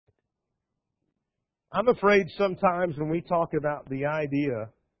I'm afraid sometimes when we talk about the idea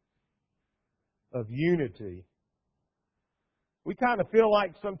of unity, we kind of feel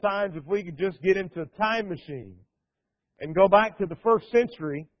like sometimes if we could just get into a time machine and go back to the first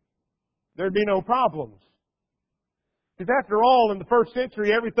century, there'd be no problems. Because after all, in the first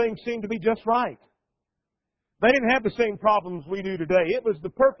century, everything seemed to be just right. They didn't have the same problems we do today. It was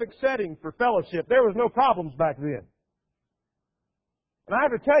the perfect setting for fellowship. There was no problems back then. And I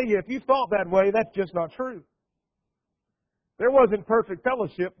have to tell you, if you thought that way, that's just not true. There wasn't perfect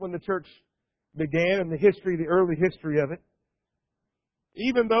fellowship when the church began in the early history of it.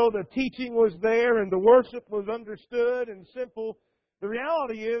 Even though the teaching was there and the worship was understood and simple, the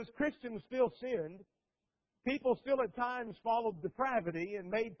reality is Christians still sinned. People still at times followed depravity and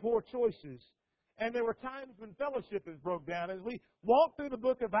made poor choices. And there were times when fellowship is broke down. As we walk through the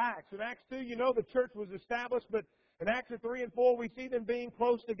book of Acts, in Acts 2, you know the church was established, but in Acts 3 and 4, we see them being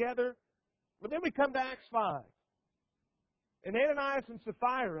close together. But then we come to Acts 5. And Ananias and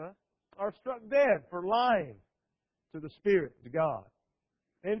Sapphira are struck dead for lying to the Spirit, to God.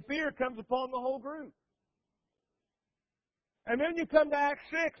 And fear comes upon the whole group. And then you come to Acts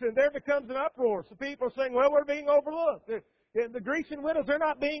 6, and there becomes an uproar. So people are saying, well, we're being overlooked. The Grecian widows, they're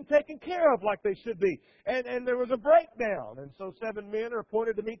not being taken care of like they should be. And there was a breakdown. And so 7 men are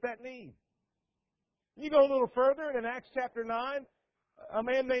appointed to meet that need. You go a little further, and in Acts chapter 9, a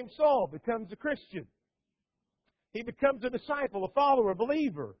man named Saul becomes a Christian. He becomes a disciple, a follower, a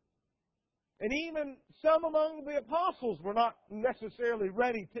believer. And even some among the apostles were not necessarily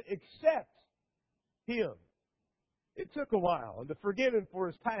ready to accept him. It took a while, and to forgive him for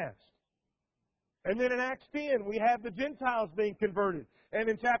his past. And then in Acts 10, we have the Gentiles being converted. And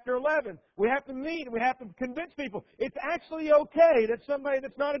in chapter 11, we have to meet and we have to convince people it's actually okay that somebody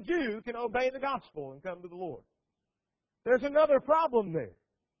that's not a Jew can obey the gospel and come to the Lord. There's another problem there.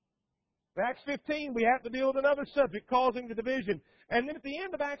 In Acts 15, we have to deal with another subject causing the division. And then at the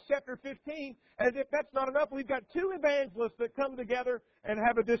end of Acts chapter 15, as if that's not enough, we've got 2 evangelists that come together and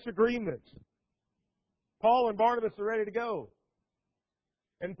have a disagreement. Paul and Barnabas are ready to go.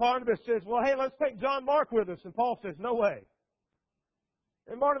 And Barnabas says, well, hey, let's take John Mark with us. And Paul says, no way.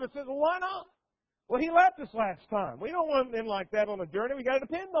 And Barnabas says, well, why not? Well, he left us last time. We don't want him in like that on a journey. We've got to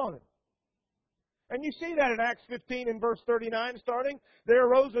depend on him. And you see that in Acts 15 and verse 39 starting. There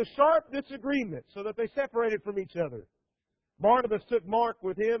arose a sharp disagreement so that they separated from each other. Barnabas took Mark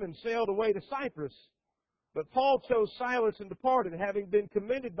with him and sailed away to Cyprus. But Paul chose Silas and departed, having been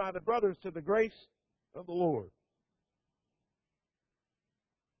commended by the brothers to the grace of the Lord.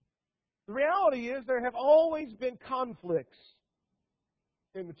 The reality is there have always been conflicts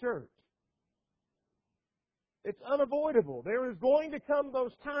in the church. It's unavoidable. There is going to come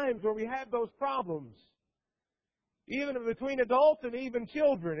those times where we have those problems. Even between adults and even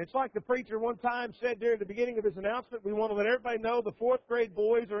children. It's like the preacher one time said during the beginning of his announcement, we want to let everybody know the 4th grade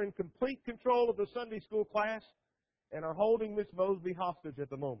boys are in complete control of the Sunday school class and are holding Miss Mosby hostage at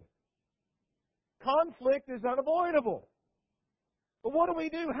the moment. Conflict is unavoidable. But what do we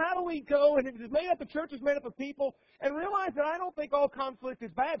do? How do we go? And the church is made up of people. And realize that I don't think all conflict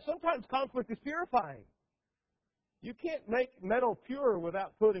is bad. Sometimes conflict is purifying. You can't make metal pure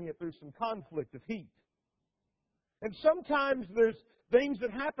without putting it through some conflict of heat. And sometimes there's things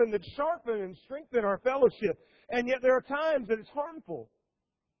that happen that sharpen and strengthen our fellowship. And yet there are times that it's harmful.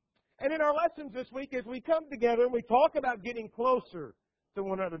 And in our lessons this week, as we come together and we talk about getting closer to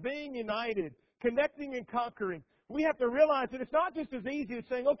one another, being united, connecting and conquering, we have to realize that it's not just as easy as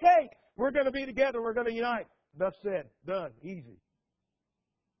saying, okay, we're going to be together, we're going to unite. Enough said, done, easy.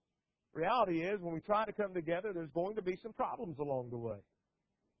 Reality is, when we try to come together, there's going to be some problems along the way.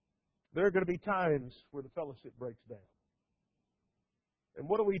 There are going to be times where the fellowship breaks down. And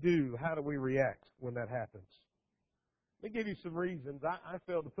what do we do? How do we react when that happens? Let me give you some reasons. I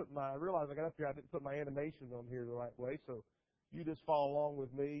failed to I realized I got up here, I didn't put my animation on here the right way, so you just follow along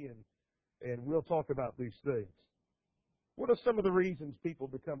with me and we'll talk about these things. What are some of the reasons people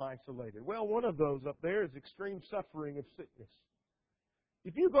become isolated? Well, one of those up there is extreme suffering of sickness.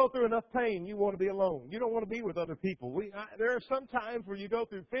 If you go through enough pain, you want to be alone. You don't want to be with other people. There are some times where you go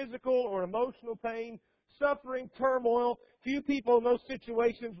through physical or emotional pain, suffering, turmoil. Few people in those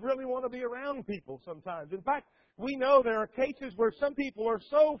situations really want to be around people sometimes. In fact, we know there are cases where some people are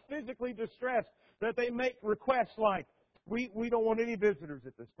so physically distressed that they make requests like, we don't want any visitors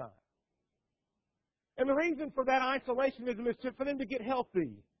at this time. And the reason for that isolationism is for them to get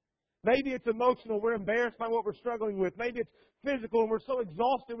healthy. Maybe it's emotional. We're embarrassed by what we're struggling with. Maybe it's physical and we're so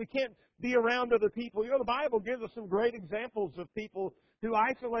exhausted we can't be around other people. You know, the Bible gives us some great examples of people who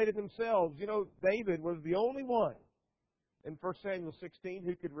isolated themselves. You know, David was the only one in 1 Samuel 16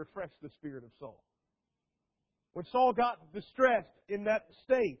 who could refresh the spirit of Saul. When Saul got distressed in that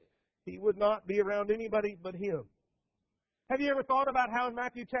state, he would not be around anybody but him. Have you ever thought about how in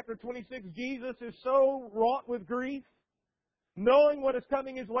Matthew chapter 26, Jesus is so wrought with grief, knowing what is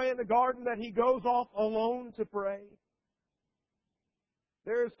coming his way in the garden, that he goes off alone to pray?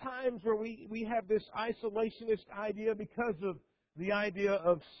 There's times where we have this isolationist idea because of the idea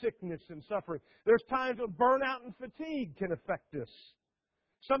of sickness and suffering. There's times when burnout and fatigue can affect us.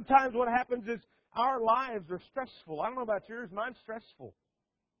 Sometimes what happens is our lives are stressful. I don't know about yours, mine's stressful.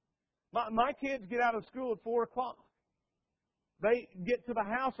 My kids get out of school at 4 o'clock. They get to the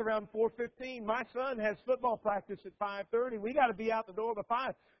house around 4:15. My son has football practice at 5:30. We got to be out the door by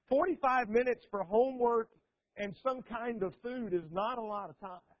 5. 45 minutes for homework and some kind of food is not a lot of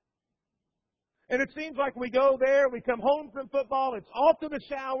time. And it seems like we go there, we come home from football, it's off to the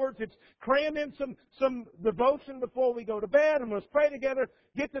showers, it's cram in some devotion before we go to bed, and let's pray together,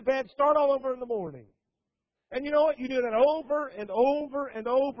 get to bed, start all over in the morning. And you know what? You do that over and over and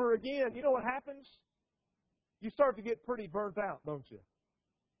over again. You know what happens? You start to get pretty burnt out, don't you?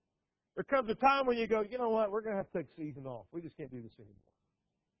 There comes a time when you go, you know what? We're going to have to take season off. We just can't do this anymore.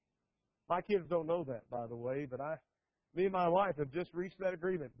 My kids don't know that, by the way, but me and my wife have just reached that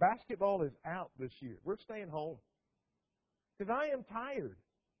agreement. Basketball is out this year. We're staying home. Because I am tired.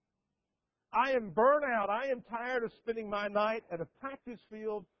 I am burnt out. I am tired of spending my night at a practice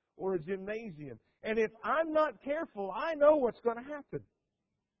field or a gymnasium. And if I'm not careful, I know what's going to happen.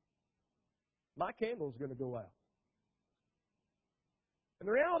 My candle's going to go out. And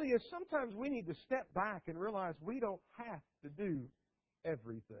the reality is sometimes we need to step back and realize we don't have to do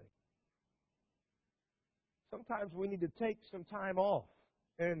everything. Sometimes we need to take some time off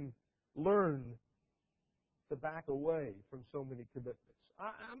and learn to back away from so many commitments.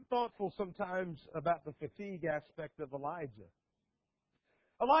 I'm thoughtful sometimes about the fatigue aspect of Elijah.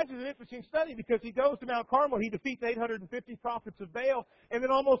 Elijah is an interesting study because he goes to Mount Carmel, he defeats 850 prophets of Baal, and then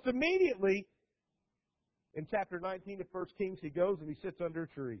almost immediately, in chapter 19 of 1 Kings, he goes and he sits under a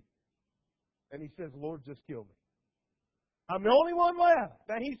tree. And he says, Lord, just kill me. I'm the only one left.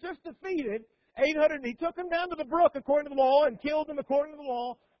 Now, he's just defeated 800. He took them down to the brook according to the law and killed them according to the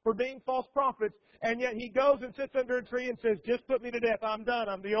law for being false prophets. And yet he goes and sits under a tree and says, just put me to death. I'm done.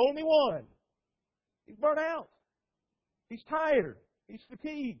 I'm the only one. He's burnt out. He's tired. He's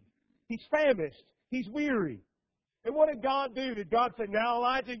fatigued. He's famished. He's weary. And what did God do? Did God say, now,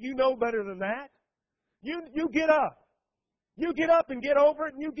 Elijah, you know better than that? You get up. You get up and get over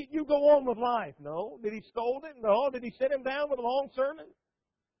it, and you go on with life. No. Did he scold it? No. Did he sit him down with a long sermon?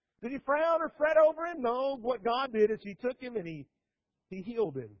 Did he frown or fret over him? No. What God did is he took him and he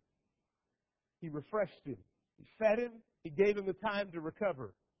healed him. He refreshed him. He fed him. He gave him the time to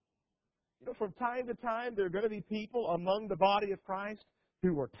recover. You know, from time to time, there are going to be people among the body of Christ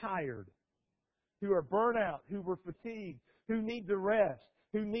who are tired, who are burnt out, who were fatigued, who need to rest,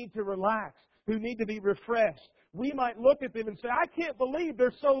 who need to relax, who need to be refreshed. We might look at them and say, I can't believe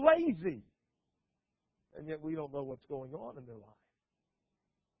they're so lazy. And yet we don't know what's going on in their life.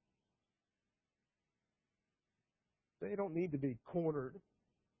 They don't need to be cornered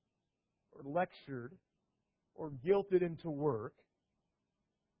or lectured or guilted into work.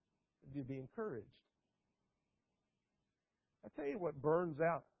 They need to be encouraged. I tell you what burns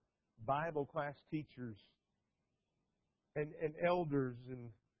out Bible class teachers and elders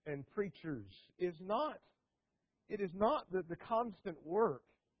and preachers is not the constant work.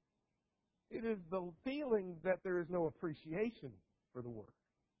 It is the feeling that there is no appreciation for the work.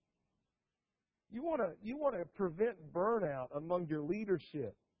 You want to prevent burnout among your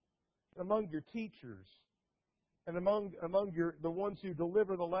leadership, among your teachers, and among the ones who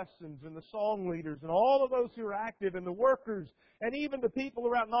deliver the lessons and the song leaders and all of those who are active and the workers and even the people who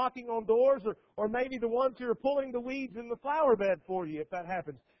are out knocking on doors or maybe the ones who are pulling the weeds in the flower bed for you if that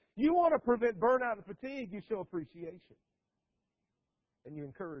happens. You want to prevent burnout and fatigue, you show appreciation. And you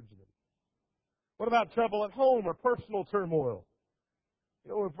encourage them. What about trouble at home or personal turmoil?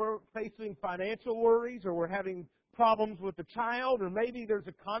 You know, if we're facing financial worries or we're having problems with a child or maybe there's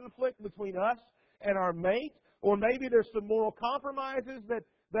a conflict between us and our mate or maybe there's some moral compromises that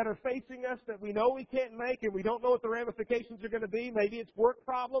are facing us that we know we can't make and we don't know what the ramifications are going to be. Maybe it's work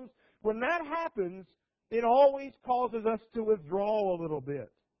problems. When that happens, it always causes us to withdraw a little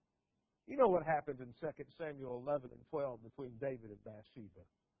bit. You know what happened in 2 Samuel 11 and 12 between David and Bathsheba.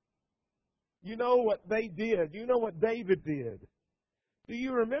 You know what they did. You know what David did. Do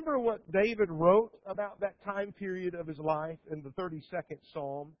you remember what David wrote about that time period of his life in the 32nd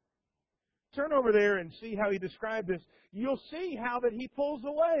Psalm? Turn over there and see how he described this. You'll see how that he pulls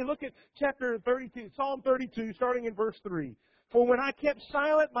away. Look at chapter 32, Psalm 32, starting in verse 3. For when I kept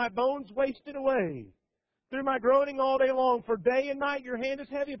silent, my bones wasted away. through my groaning all day long. For day and night your hand is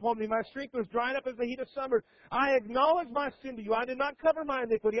heavy upon me. My strength was dried up as the heat of summer. I acknowledge my sin to you. I did not cover my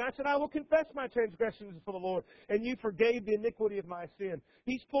iniquity. I said, I will confess my transgressions before the Lord. And you forgave the iniquity of my sin.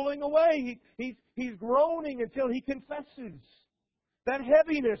 He's pulling away. He's groaning until he confesses. That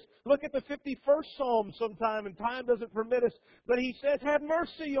heaviness. Look at the 51st Psalm sometime, and time doesn't permit us. But he says, have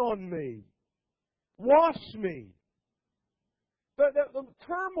mercy on me. Wash me. The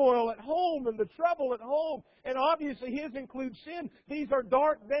turmoil at home and the trouble at home, and obviously his includes sin. These are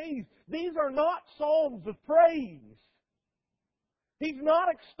dark days. These are not psalms of praise. He's not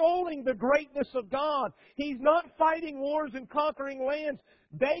extolling the greatness of God. He's not fighting wars and conquering lands.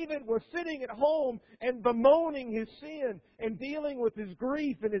 David was sitting at home and bemoaning his sin and dealing with his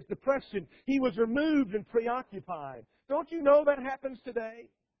grief and his depression. He was removed and preoccupied. Don't you know that happens today?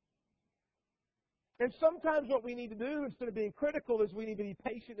 And sometimes what we need to do, instead of being critical, is we need to be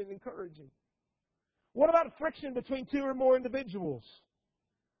patient and encouraging. What about friction between two or more individuals?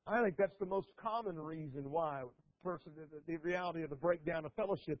 I think that's the most common reason why the reality of the breakdown of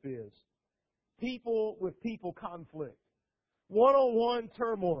fellowship is. People with people conflict. One-on-one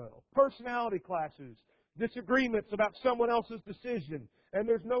turmoil. Personality clashes. Disagreements about someone else's decision. And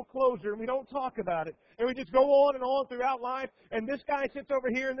there's no closure, and we don't talk about it. And we just go on and on throughout life, and this guy sits over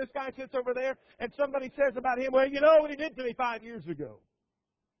here, and this guy sits over there, and somebody says about him, well, you know what he did to me 5 years ago.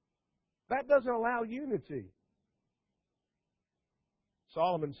 That doesn't allow unity.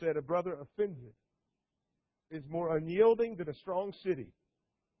 Solomon said, a brother offended is more unyielding than a strong city,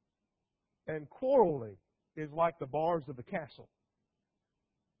 and quarreling is like the bars of the castle.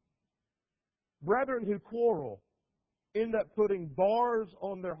 Brethren who quarrel end up putting bars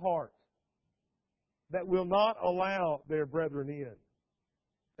on their heart that will not allow their brethren in.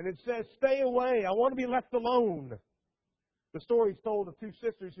 And it says, stay away. I want to be left alone. The story is told of two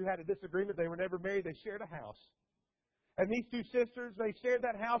sisters who had a disagreement. They were never married. They shared a house. And these two sisters, they shared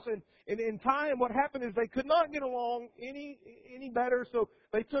that house. And in time, what happened is they could not get along any better. So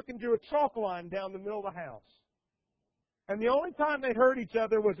they took and drew a chalk line down the middle of the house. And the only time they heard each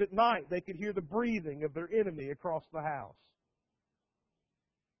other was at night. They could hear the breathing of their enemy across the house.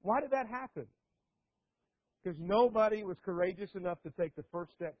 Why did that happen? Because nobody was courageous enough to take the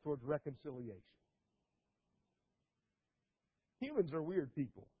first step towards reconciliation. Humans are weird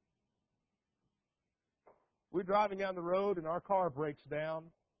people. We're driving down the road and our car breaks down.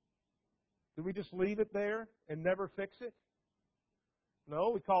 Do we just leave it there and never fix it? No,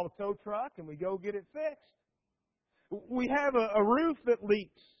 we call a tow truck and we go get it fixed. We have a roof that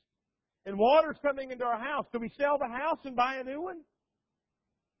leaks and water's coming into our house. Do we sell the house and buy a new one?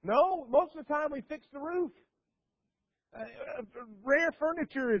 No, most of the time we fix the roof. Rare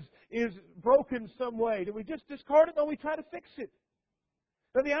furniture is broken some way. Do we just discard it? No, we try to fix it.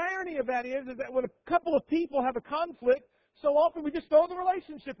 Now the irony of that is that when a couple of people have a conflict, so often we just throw the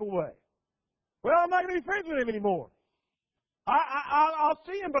relationship away. Well, I'm not going to be friends with him anymore. I'll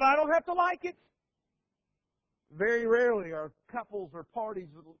see him, but I don't have to like it. Very rarely are couples or parties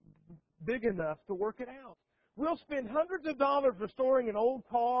big enough to work it out. We'll spend hundreds of dollars restoring an old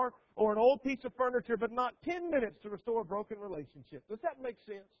car or an old piece of furniture, but not 10 minutes to restore a broken relationship. Does that make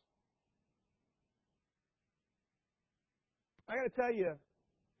sense? I got to tell you,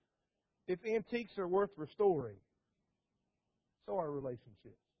 if antiques are worth restoring, so are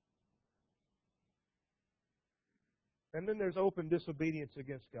relationships. And then there's open disobedience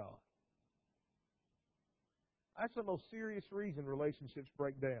against God. That's the most serious reason relationships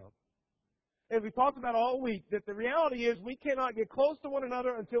break down. And we talked about all week that the reality is we cannot get close to one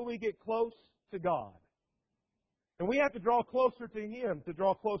another until we get close to God. And we have to draw closer to Him to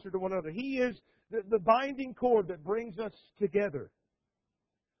draw closer to one another. He is the binding cord that brings us together.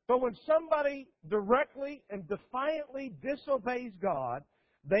 But when somebody directly and defiantly disobeys God,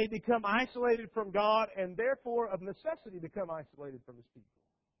 they become isolated from God and therefore of necessity become isolated from His people.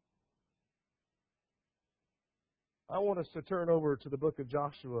 I want us to turn over to the book of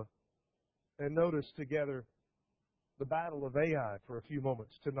Joshua and notice together the battle of Ai for a few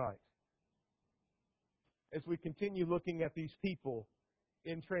moments tonight. As we continue looking at these people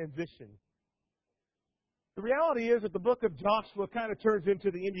in transition. The reality is that the book of Joshua kind of turns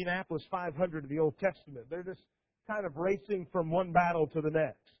into the Indianapolis 500 of the Old Testament. They're just kind of racing from one battle to the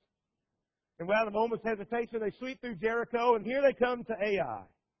next. And without a moment's hesitation, they sweep through Jericho, and here they come to Ai.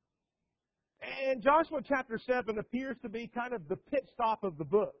 And Joshua chapter 7 appears to be kind of the pit stop of the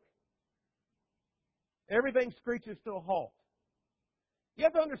book. Everything screeches to a halt. You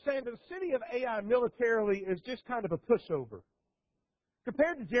have to understand that the city of Ai militarily is just kind of a pushover.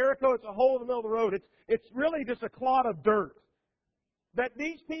 Compared to Jericho, it's a hole in the middle of the road. It's really just a clod of dirt. that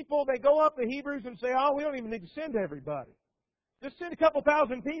these people, they go up to Hebrews and say, oh, we don't even need to send everybody. Just send a couple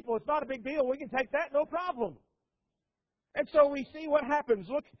thousand people. It's not a big deal. We can take that, no problem. And so we see what happens.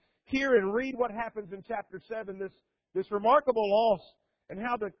 Look here and read what happens in chapter 7, this remarkable loss, and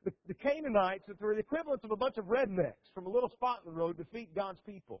how the Canaanites, that were the equivalents of a bunch of rednecks from a little spot in the road, defeat God's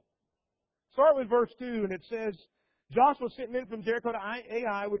people. Start with verse 2, and it says, Joshua sent men from Jericho to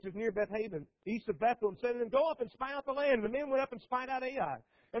Ai, which is near Beth-Haven, east of Bethel, and said to them, go up and spy out the land. And the men went up and spied out Ai.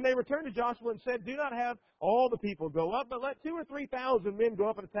 And they returned to Joshua and said, do not have all the people go up, but let 2,000 or 3,000 men go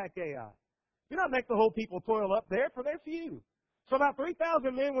up and attack Ai. Do not make the whole people toil up there, for they're few. So about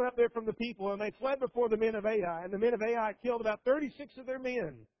 3,000 men went up there from the people, and they fled before the men of Ai. And the men of Ai killed about 36 of their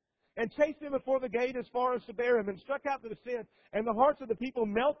men, and chased them before the gate as far as Sebarim, and struck out the descent, and the hearts of the people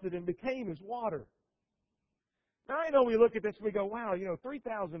melted and became as water. Now, I know we look at this and we go, wow,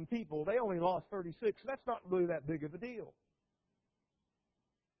 3,000 people, they only lost 36. That's not really that big of a deal.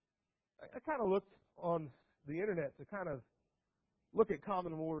 I kind of looked on the internet to kind of look at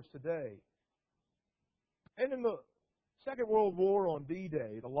common wars today. And in the Second World War on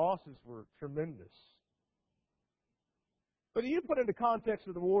D-Day, the losses were tremendous. But you put into context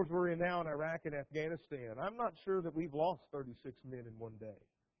of the wars we're in now in Iraq and Afghanistan, I'm not sure that we've lost 36 men in one day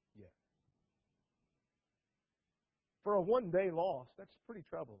yet. For a one-day loss, that's pretty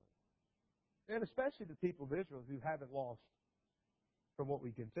troubling. And especially the people of Israel who haven't lost, from what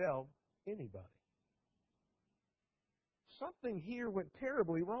we can tell, anybody. Something here went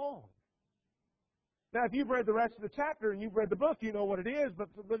terribly wrong. Now, if you've read the rest of the chapter and you've read the book, you know what it is, but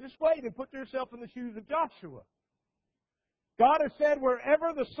just wait and put yourself in the shoes of Joshua. God has said,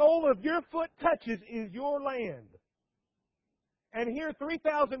 wherever the sole of your foot touches is your land. And here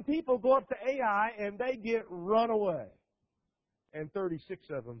 3,000 people go up to Ai and they get run away. And 36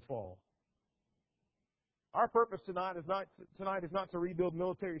 of them fall. Our purpose tonight is not to rebuild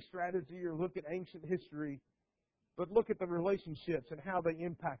military strategy or look at ancient history, but look at the relationships and how they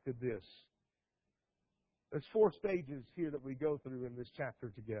impacted this. There's 4 stages here that we go through in this chapter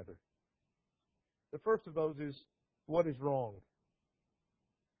together. The first of those is, what is wrong?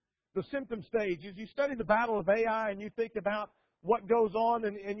 The symptom stage is you study the Battle of Ai and you think about what goes on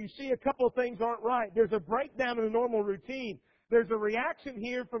and you see a couple of things aren't right. There's a breakdown in the normal routine. There's a reaction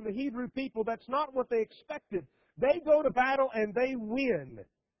here from the Hebrew people that's not what they expected. They go to battle and they win.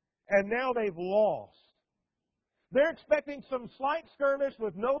 And now they've lost. They're expecting some slight skirmish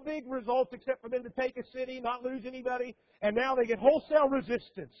with no big results except for them to take a city, not lose anybody, and now they get wholesale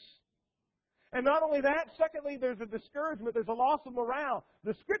resistance. And not only that, secondly, there's a discouragement, there's a loss of morale.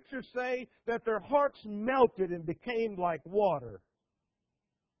 The Scriptures say that their hearts melted and became like water.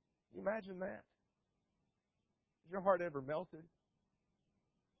 Can you imagine that? Has your heart ever melted?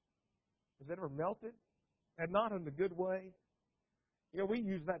 Has it ever melted? And not in the good way? We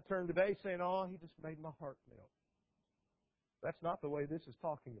use that term today saying, oh, he just made my heart melt. That's not the way this is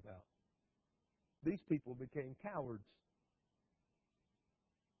talking about. These people became cowards.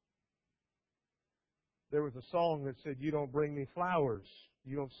 There was a song that said, you don't bring me flowers.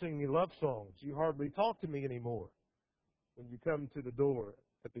 You don't sing me love songs. You hardly talk to me anymore when you come to the door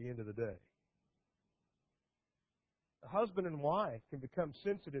at the end of the day. A husband and wife can become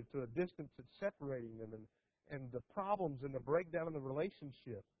sensitive to a distance that's separating them and the problems and the breakdown in the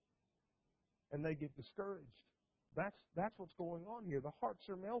relationship. And they get discouraged. That's what's going on here. The hearts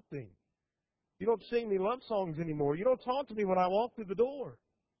are melting. You don't sing me love songs anymore. You don't talk to me when I walk through the door.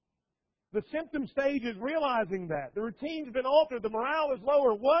 The symptom stage is realizing that. The routine's been altered. The morale is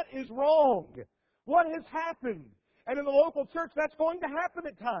lower. What is wrong? What has happened? And in the local church, that's going to happen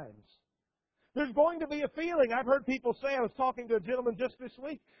at times. There's going to be a feeling. I've heard people say, I was talking to a gentleman just this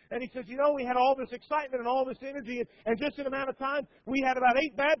week, and he says, we had all this excitement and all this energy, and just in an amount of time, we had about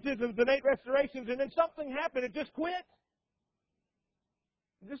 8 baptisms and 8 restorations, and then something happened. It just quit.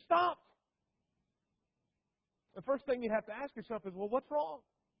 It just stopped. The first thing you have to ask yourself is, well, what's wrong?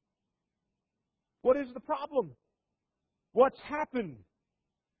 What is the problem? What's happened?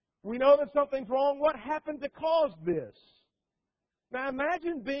 We know that something's wrong. What happened to cause this? Now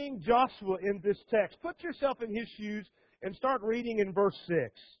imagine being Joshua in this text. Put yourself in his shoes and start reading in verse 6.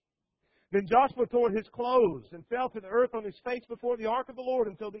 Then Joshua tore his clothes and fell to the earth on his face before the ark of the Lord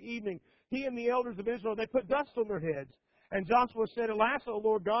until the evening. He and the elders of Israel, they put dust on their heads. And Joshua said, Alas, O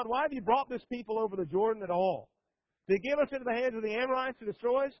Lord God, why have you brought this people over the Jordan at all? To give us into the hands of the Amorites to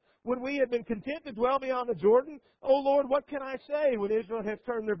destroy us? Would we have been content to dwell beyond the Jordan? O Lord, what can I say when Israel has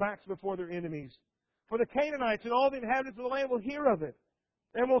turned their backs before their enemies? For the Canaanites and all the inhabitants of the land will hear of it,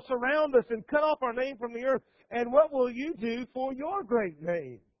 and will surround us and cut off our name from the earth. And what will you do for your great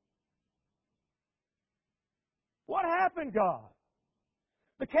name? What happened, God?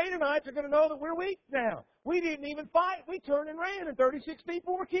 The Canaanites are going to know that we're weak now. We didn't even fight. We turned and ran, and 36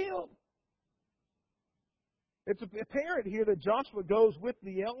 people were killed. It's apparent here that Joshua goes with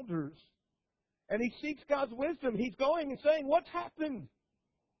the elders, and he seeks God's wisdom. He's going and saying, what's happened?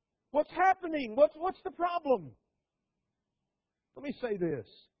 What's happening? What's the problem? Let me say this.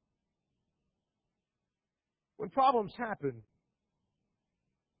 When problems happen,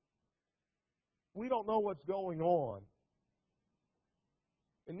 we don't know what's going on.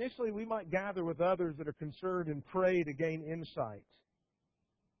 Initially, we might gather with others that are concerned and pray to gain insight.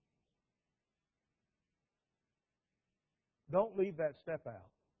 Don't leave that step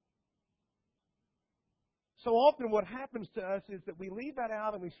out. So often what happens to us is that we leave that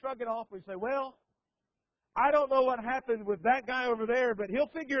out and we shrug it off and we say, well, I don't know what happened with that guy over there, but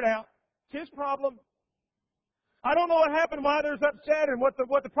he'll figure it out. It's his problem. I don't know what happened, why there's upset and what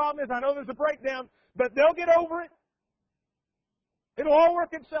the problem is. I know there's a breakdown, but they'll get over it. It'll all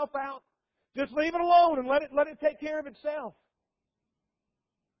work itself out. Just leave it alone and let it take care of itself.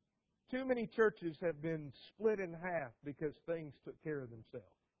 Too many churches have been split in half because things took care of themselves.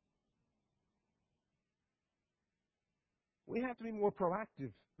 We have to be more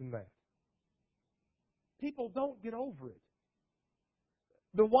proactive than that. People don't get over it.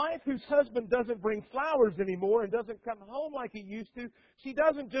 The wife whose husband doesn't bring flowers anymore and doesn't come home like he used to, she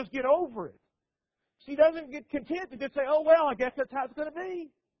doesn't just get over it. She doesn't get content to just say, oh, well, I guess that's how it's going to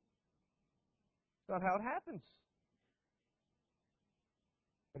be. It's not how it happens.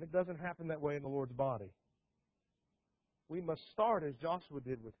 And it doesn't happen that way in the Lord's body. We must start as Joshua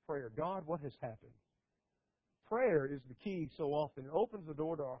did with prayer. God, what has happened? Prayer is the key so often. It opens the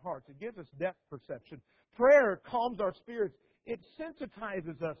door to our hearts. It gives us depth perception. Prayer calms our spirits. It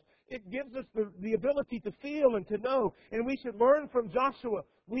sensitizes us. It gives us the ability to feel and to know. And we should learn from Joshua.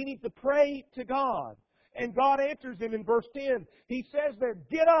 We need to pray to God. And God answers him in verse 10. He says there,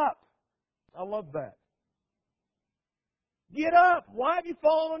 get up. I love that. Get up. Why have you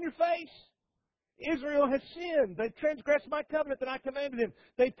fallen on your face? Israel has sinned. They've transgressed my covenant that I commanded them.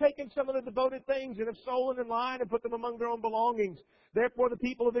 They've taken some of the devoted things and have stolen and lied and put them among their own belongings. Therefore the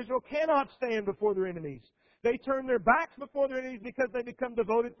people of Israel cannot stand before their enemies. They turn their backs before their enemies because they become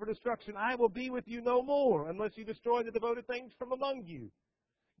devoted for destruction. I will be with you no more unless you destroy the devoted things from among you.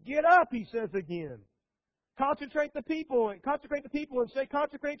 Get up, he says again. Consecrate the people and say,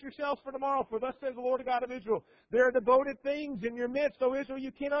 consecrate yourselves for tomorrow, for thus says the Lord God of Israel. There are devoted things in your midst, O Israel.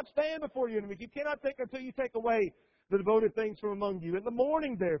 You cannot stand before your enemies. You cannot take until you take away the devoted things from among you. In the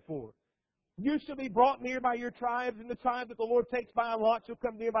morning, therefore, you shall be brought near by your tribes, and the tribe that the Lord takes by a lot shall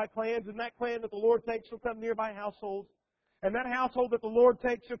come near by clans, and that clan that the Lord takes shall come near by households. And that household that the Lord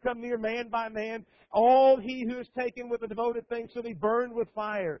takes shall come near man by man. All he who is taken with the devoted things shall be burned with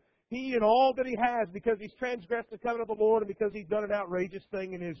fire. He and all that he has, because he's transgressed the covenant of the Lord and because he's done an outrageous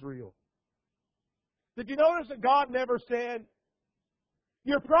thing in Israel. Did you notice that God never said,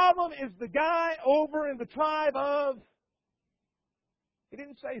 your problem is the guy over in the tribe of... He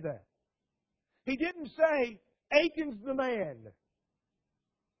didn't say that. He didn't say, Achan's the man.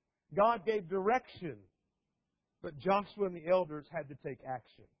 God gave direction, but Joshua and the elders had to take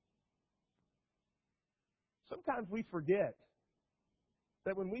action. Sometimes we forget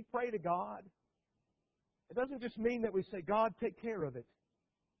that when we pray to God, it doesn't just mean that we say, God, take care of it,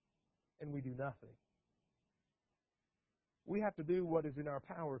 and we do nothing. We have to do what is in our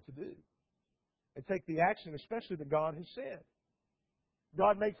power to do and take the action, especially that God has said.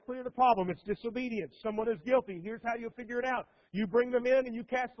 God makes clear the problem. It's disobedience. Someone is guilty. Here's how you'll figure it out. You bring them in and you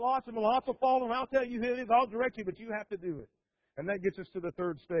cast lots, and the lots will fall, and I'll tell you who it is. I'll direct you, but you have to do it. And that gets us to the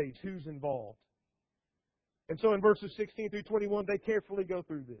third stage. Who's involved? And so in verses 16 through 21, they carefully go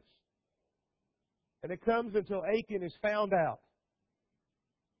through this. And it comes until Achan is found out.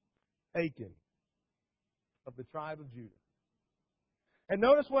 Achan of the tribe of Judah. And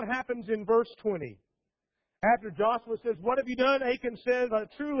notice what happens in verse 20. After Joshua says, what have you done? Achan says,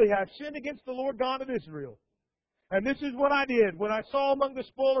 truly I have sinned against the Lord God of Israel. And this is what I did. When I saw among the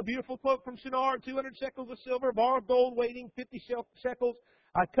spoil a beautiful cloak from Shinar, 200 shekels of silver, a bar of gold weighing 50 shekels,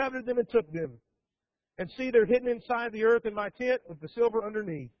 I coveted them and took them. And see, they're hidden inside the earth in my tent with the silver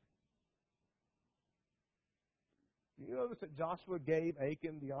underneath. Do you notice that Joshua gave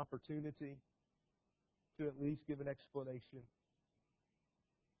Achan the opportunity to at least give an explanation?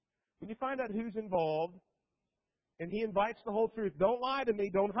 When you find out who's involved, and he invites the whole truth, don't lie to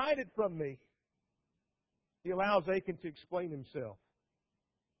me, don't hide it from me, he allows Achan to explain himself.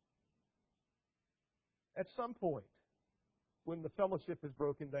 At some point, when the fellowship is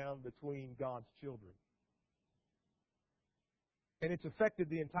broken down between God's children, and it's affected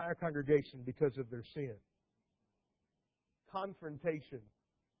the entire congregation because of their sin, confrontation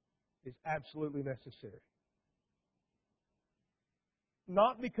is absolutely necessary.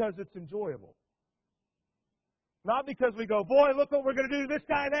 Not because it's enjoyable. Not because we go, boy, look what we're going to do to this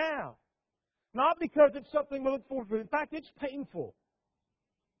guy now. Not because it's something we look forward to. In fact, it's painful.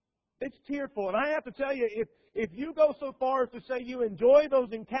 It's tearful. And I have to tell you, if you go so far as to say you enjoy those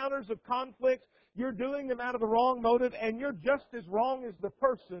encounters of conflict, you're doing them out of the wrong motive, and you're just as wrong as the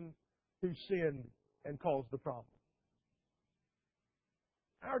person who sinned and caused the problem.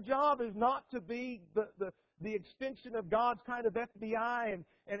 Our job is not to be the extension of God's kind of FBI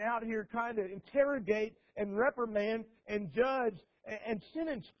and out here trying to interrogate and reprimand and judge and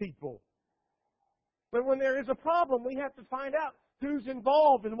sentence people. But when there is a problem, we have to find out who's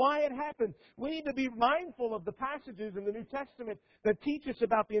involved and why it happened. We need to be mindful of the passages in the New Testament that teach us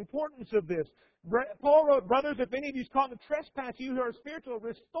about the importance of this. Paul wrote, brothers, if any of you is caught in a trespass, you who are spiritual,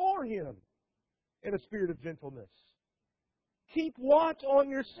 restore him in a spirit of gentleness. Keep watch on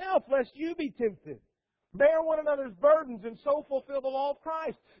yourself, lest you be tempted. Bear one another's burdens, and so fulfill the law of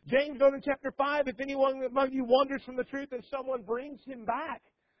Christ. James wrote in chapter 5, if anyone among you wanders from the truth and someone brings him back,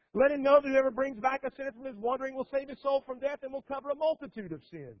 let him know that whoever brings back a sinner from his wandering will save his soul from death and will cover a multitude of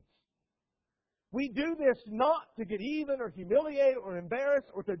sins. We do this not to get even or humiliate or embarrass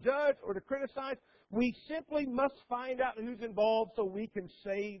or to judge or to criticize. We simply must find out who's involved so we can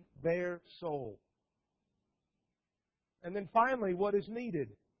save their soul. And then finally, what is needed?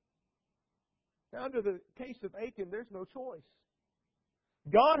 Now, under the case of Achan, there's no choice.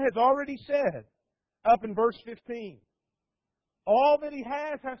 God has already said, up in verse 15, all that he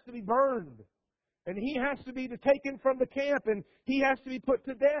has to be burned. And he has to be taken from the camp, and he has to be put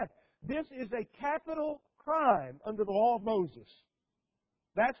to death. This is a capital crime under the law of Moses.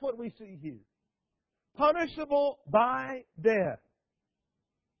 That's what we see here. Punishable by death.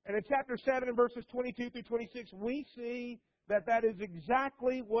 And in chapter 7 and verses 22 through 26, we see that that is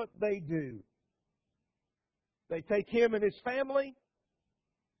exactly what they do. They take him and his family,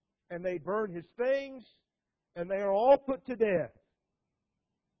 and they burn his things, and they are all put to death.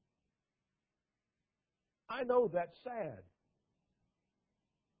 I know that's sad,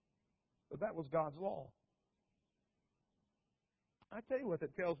 but that was God's law. I tell you what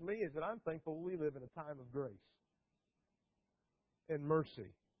that tells me is that I'm thankful we live in a time of grace and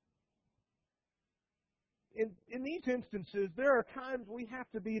mercy. In these instances, there are times we have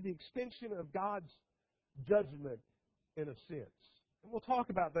to be the extension of God's judgment in a sense. And we'll talk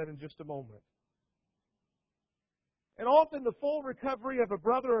about that in just a moment. And often the full recovery of a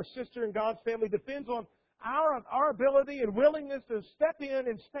brother or sister in God's family depends on our ability and willingness to step in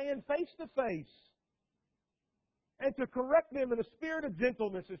and stand face to face and to correct them in a spirit of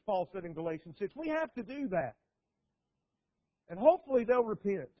gentleness, as Paul said in Galatians 6. We have to do that. And hopefully they'll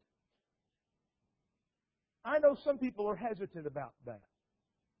repent. I know some people are hesitant about that.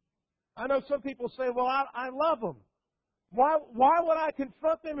 I know some people say, well, I love them. Why would I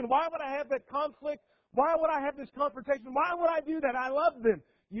confront them and why would I have that conflict? Why would I have this confrontation? Why would I do that? I love them.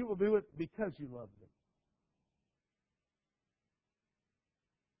 You will do it because you love them.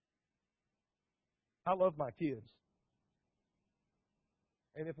 I love my kids.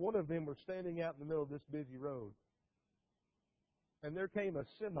 And if one of them were standing out in the middle of this busy road and there came a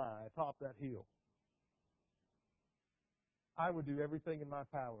semi atop that hill, I would do everything in my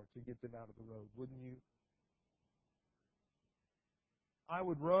power to get them out of the road, wouldn't you? I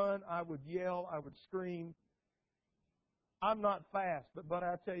would run, I would yell, I would scream. I'm not fast, but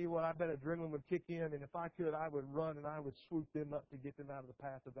I tell you what, I bet adrenaline would kick in, and if I could, I would run and I would swoop them up to get them out of the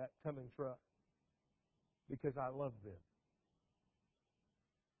path of that coming truck because I love them.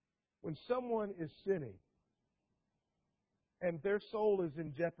 When someone is sinning and their soul is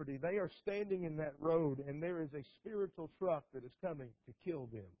in jeopardy, they are standing in that road and there is a spiritual truck that is coming to kill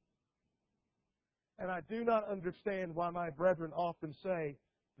them. And I do not understand why my brethren often say,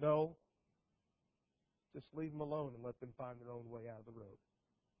 no, just leave them alone and let them find their own way out of the road.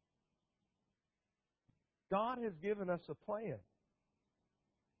 God has given us a plan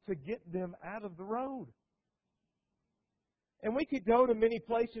to get them out of the road. And we could go to many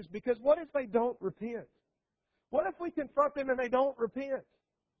places because what if they don't repent? What if we confront them and they don't repent?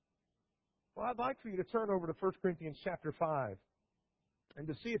 Well, I'd like for you to turn over to 1 Corinthians chapter 5 and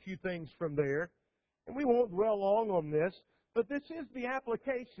to see a few things from there. And we won't dwell long on this, but this is the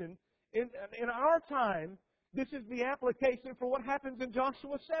application. In our time, this is the application for what happens in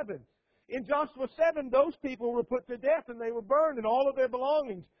Joshua 7. In Joshua 7, those people were put to death and they were burned and all of their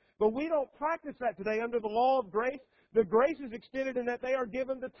belongings. But we don't practice that today under the law of grace. The grace is extended in that they are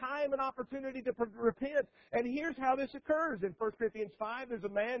given the time and opportunity to repent. And here's how this occurs. In 1 Corinthians 5, there's a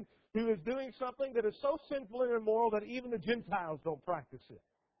man who is doing something that is so sinful and immoral that even the Gentiles don't practice it.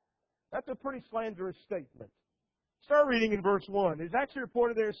 That's a pretty slanderous statement. Start reading in verse 1. It is actually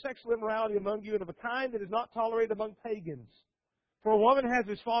reported there is sexual immorality among you, and of a kind that is not tolerated among pagans. For a woman has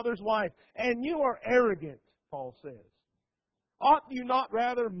his father's wife, and you are arrogant, Paul says. Ought you not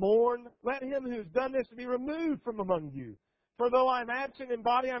rather mourn? Let him who has done this be removed from among you. For though I am absent in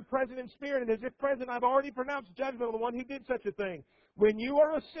body, I am present in spirit, and as if present, I have already pronounced judgment on the one who did such a thing. When you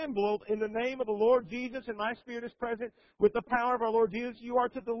are assembled in the name of the Lord Jesus, and my spirit is present with the power of our Lord Jesus, you are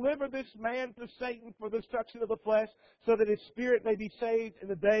to deliver this man to Satan for the destruction of the flesh, so that his spirit may be saved in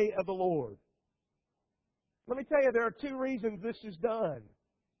the day of the Lord. Let me tell you, there are two reasons this is done.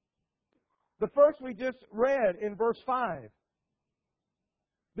 The first we just read in verse 5.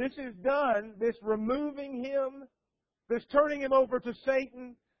 This is done, this removing him, this turning him over to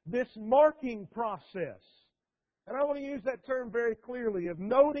Satan, this marking process. And I want to use that term very clearly, of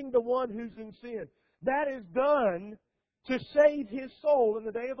noting the one who's in sin. That is done to save his soul in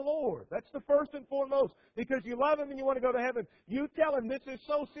the day of the Lord. That's the first and foremost. Because you love him and you want to go to heaven. You tell him this is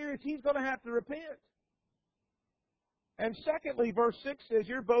so serious, he's going to have to repent. And secondly, verse 6 says,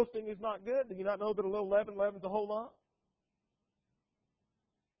 your boasting is not good. Do you not know that a little leaven leavens the whole lump?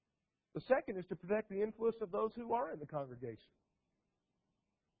 The second is to protect the influence of those who are in the congregation.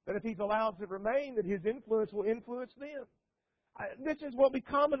 That if he's allowed to remain, that his influence will influence them. This is what we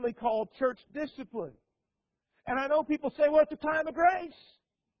commonly call church discipline. And I know people say, well, it's a time of grace.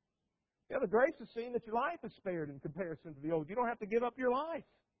 Yeah, the grace is seeing that your life is spared in comparison to the old. You don't have to give up your life.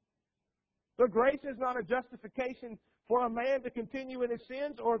 The grace is not a justification for a man to continue in his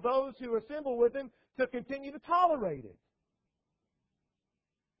sins or those who assemble with him to continue to tolerate it.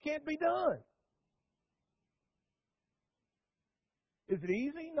 Can't be done. Is it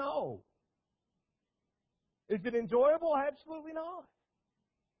easy? No. Is it enjoyable? Absolutely not.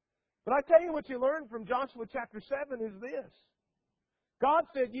 But I tell you what you learn from Joshua chapter 7 is this. God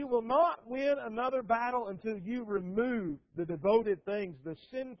said you will not win another battle until you remove the devoted things, the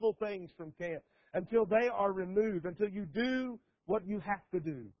sinful things from camp, until they are removed, until you do what you have to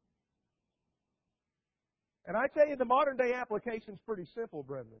do. And I tell you, the modern day application is pretty simple,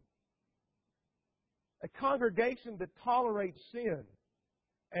 brethren. A congregation that tolerates sin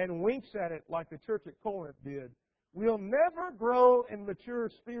and winks at it like the church at Corinth did will never grow and mature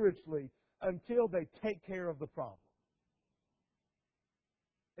spiritually until they take care of the problem.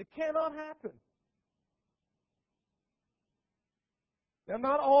 It cannot happen. Now,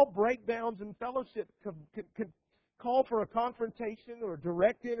 not all breakdowns in fellowship can call for a confrontation or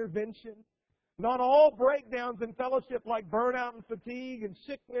direct intervention. Not all breakdowns in fellowship like burnout and fatigue and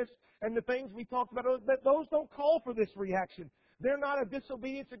sickness and the things we talked about, those don't call for this reaction. They're not a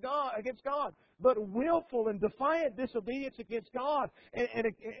disobedience against God, but willful and defiant disobedience against God. And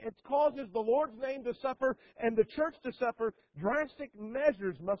it causes the Lord's name to suffer and the church to suffer. Drastic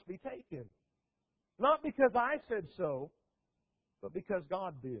measures must be taken. Not because I said so, but because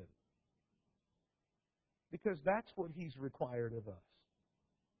God did. Because that's what He's required of us.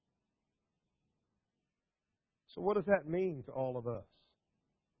 So what does that mean to all of us?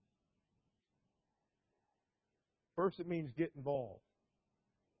 First, it means get involved.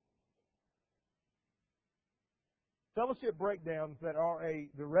 Fellowship breakdowns that are a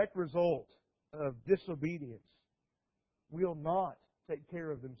direct result of disobedience will not take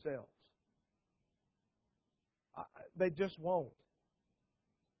care of themselves. They just won't.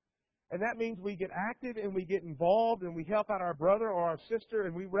 And that means we get active and we get involved and we help out our brother or our sister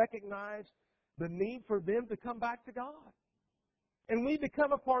and we recognize the need for them to come back to God. And we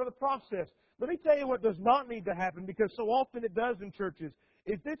become a part of the process. Let me tell you what does not need to happen, because so often it does in churches.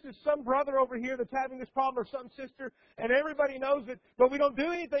 If this is some brother over here that's having this problem or some sister, and everybody knows it, but we don't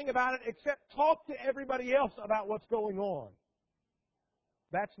do anything about it except talk to everybody else about what's going on.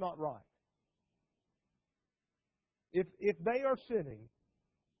 That's not right. If they are sinning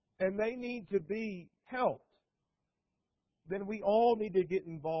and they need to be helped, then we all need to get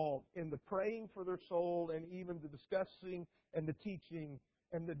involved in the praying for their soul and even the discussing and the teaching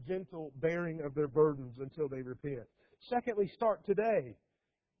and the gentle bearing of their burdens until they repent. Secondly, start today.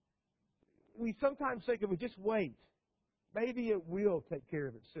 We sometimes think if we just wait, maybe it will take care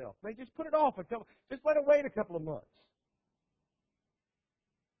of itself. Maybe just put it off just let it wait a couple of months.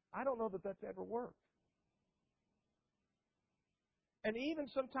 I don't know that that's ever worked. And even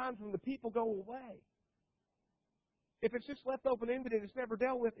sometimes when the people go away, if it's just left open-ended and it's never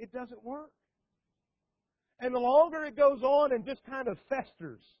dealt with, it doesn't work. And the longer it goes on and just kind of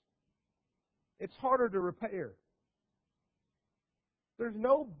festers, it's harder to repair. There's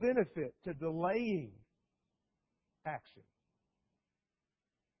no benefit to delaying action.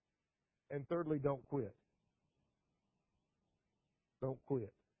 And thirdly, don't quit. Don't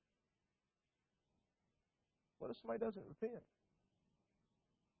quit. What if somebody doesn't repent?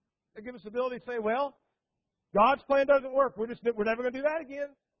 They give us the ability to say, well, God's plan doesn't work. We're never going to do that again.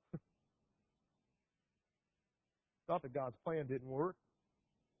 Not that God's plan didn't work.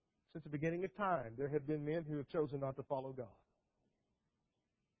 Since the beginning of time, there have been men who have chosen not to follow God.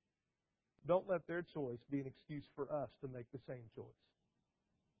 Don't let their choice be an excuse for us to make the same choice,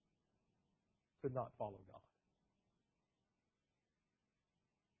 to not follow God.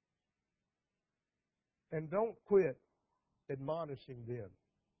 And don't quit admonishing them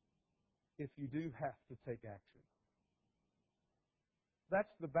if you do have to take action.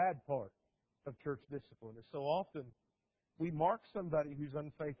 That's the bad part of church discipline. Is so often we mark somebody who's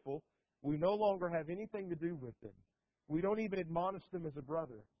unfaithful. We no longer have anything to do with them. We don't even admonish them as a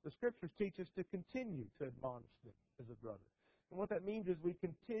brother. The Scriptures teach us to continue to admonish them as a brother. And what that means is we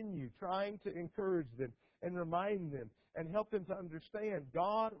continue trying to encourage them and remind them and help them to understand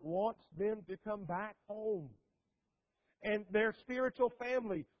God wants them to come back home. And their spiritual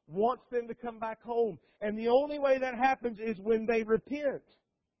family wants them to come back home. And the only way that happens is when they repent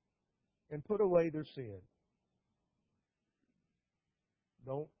and put away their sin.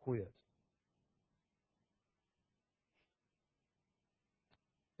 Don't quit.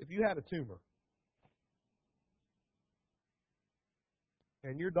 If you had a tumor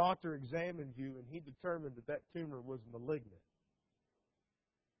and your doctor examined you and he determined that that tumor was malignant,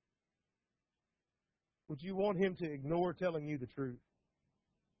 would you want him to ignore telling you the truth?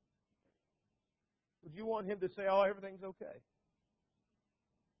 Would you want him to say, oh, everything's okay?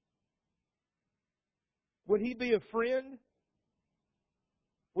 Would he be a friend?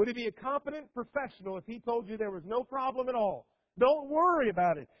 Would he be a competent professional if he told you there was no problem at all? Don't worry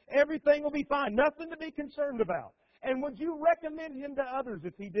about it. Everything will be fine. Nothing to be concerned about. And would you recommend him to others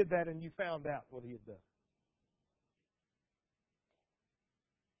if he did that and you found out what he had done?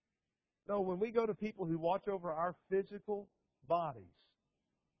 No, when we go to people who watch over our physical bodies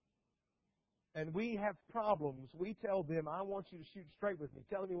and we have problems, we tell them, I want you to shoot straight with me.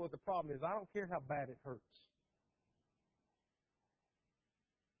 Tell me what the problem is. I don't care how bad it hurts.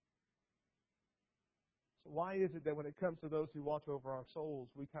 So why is it that when it comes to those who watch over our souls,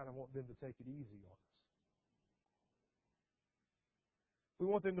 we kind of want them to take it easy on us? We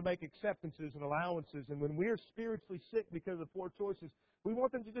want them to make acceptances and allowances, and when we're spiritually sick because of poor choices, we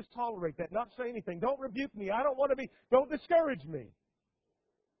want them to just tolerate that, not say anything. Don't rebuke me. I don't want to be, don't discourage me.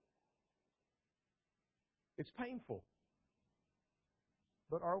 It's painful.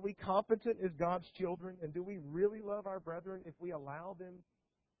 But are we competent as God's children, and do we really love our brethren if we allow them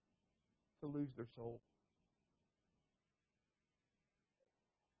to lose their soul?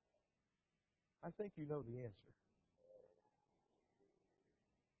 I think you know the answer.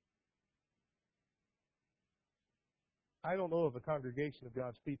 I don't know of a congregation of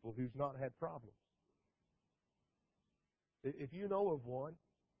God's people who's not had problems. If you know of one,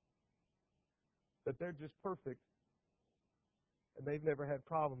 that they're just perfect and they've never had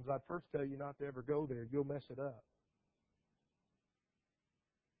problems, I'd first tell you not to ever go there. You'll mess it up.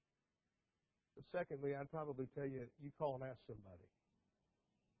 But secondly, I'd probably tell you, you call and ask somebody.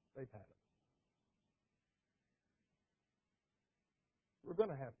 They've had it. We're going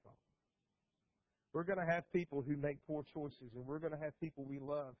to have problems. We're going to have people who make poor choices, and we're going to have people we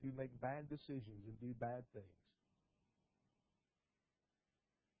love who make bad decisions and do bad things.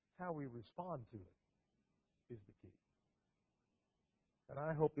 How we respond to it is the key. And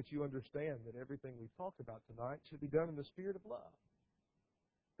I hope that you understand that everything we've talked about tonight should be done in the spirit of love.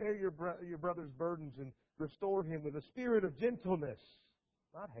 Bear your brother's burdens and restore him with a spirit of gentleness,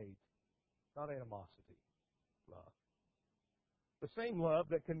 not hate, not animosity, love. The same love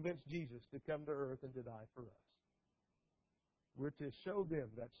that convinced Jesus to come to earth and to die for us. We're to show them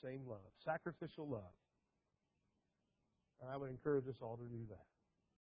that same love, sacrificial love. And I would encourage us all to do that.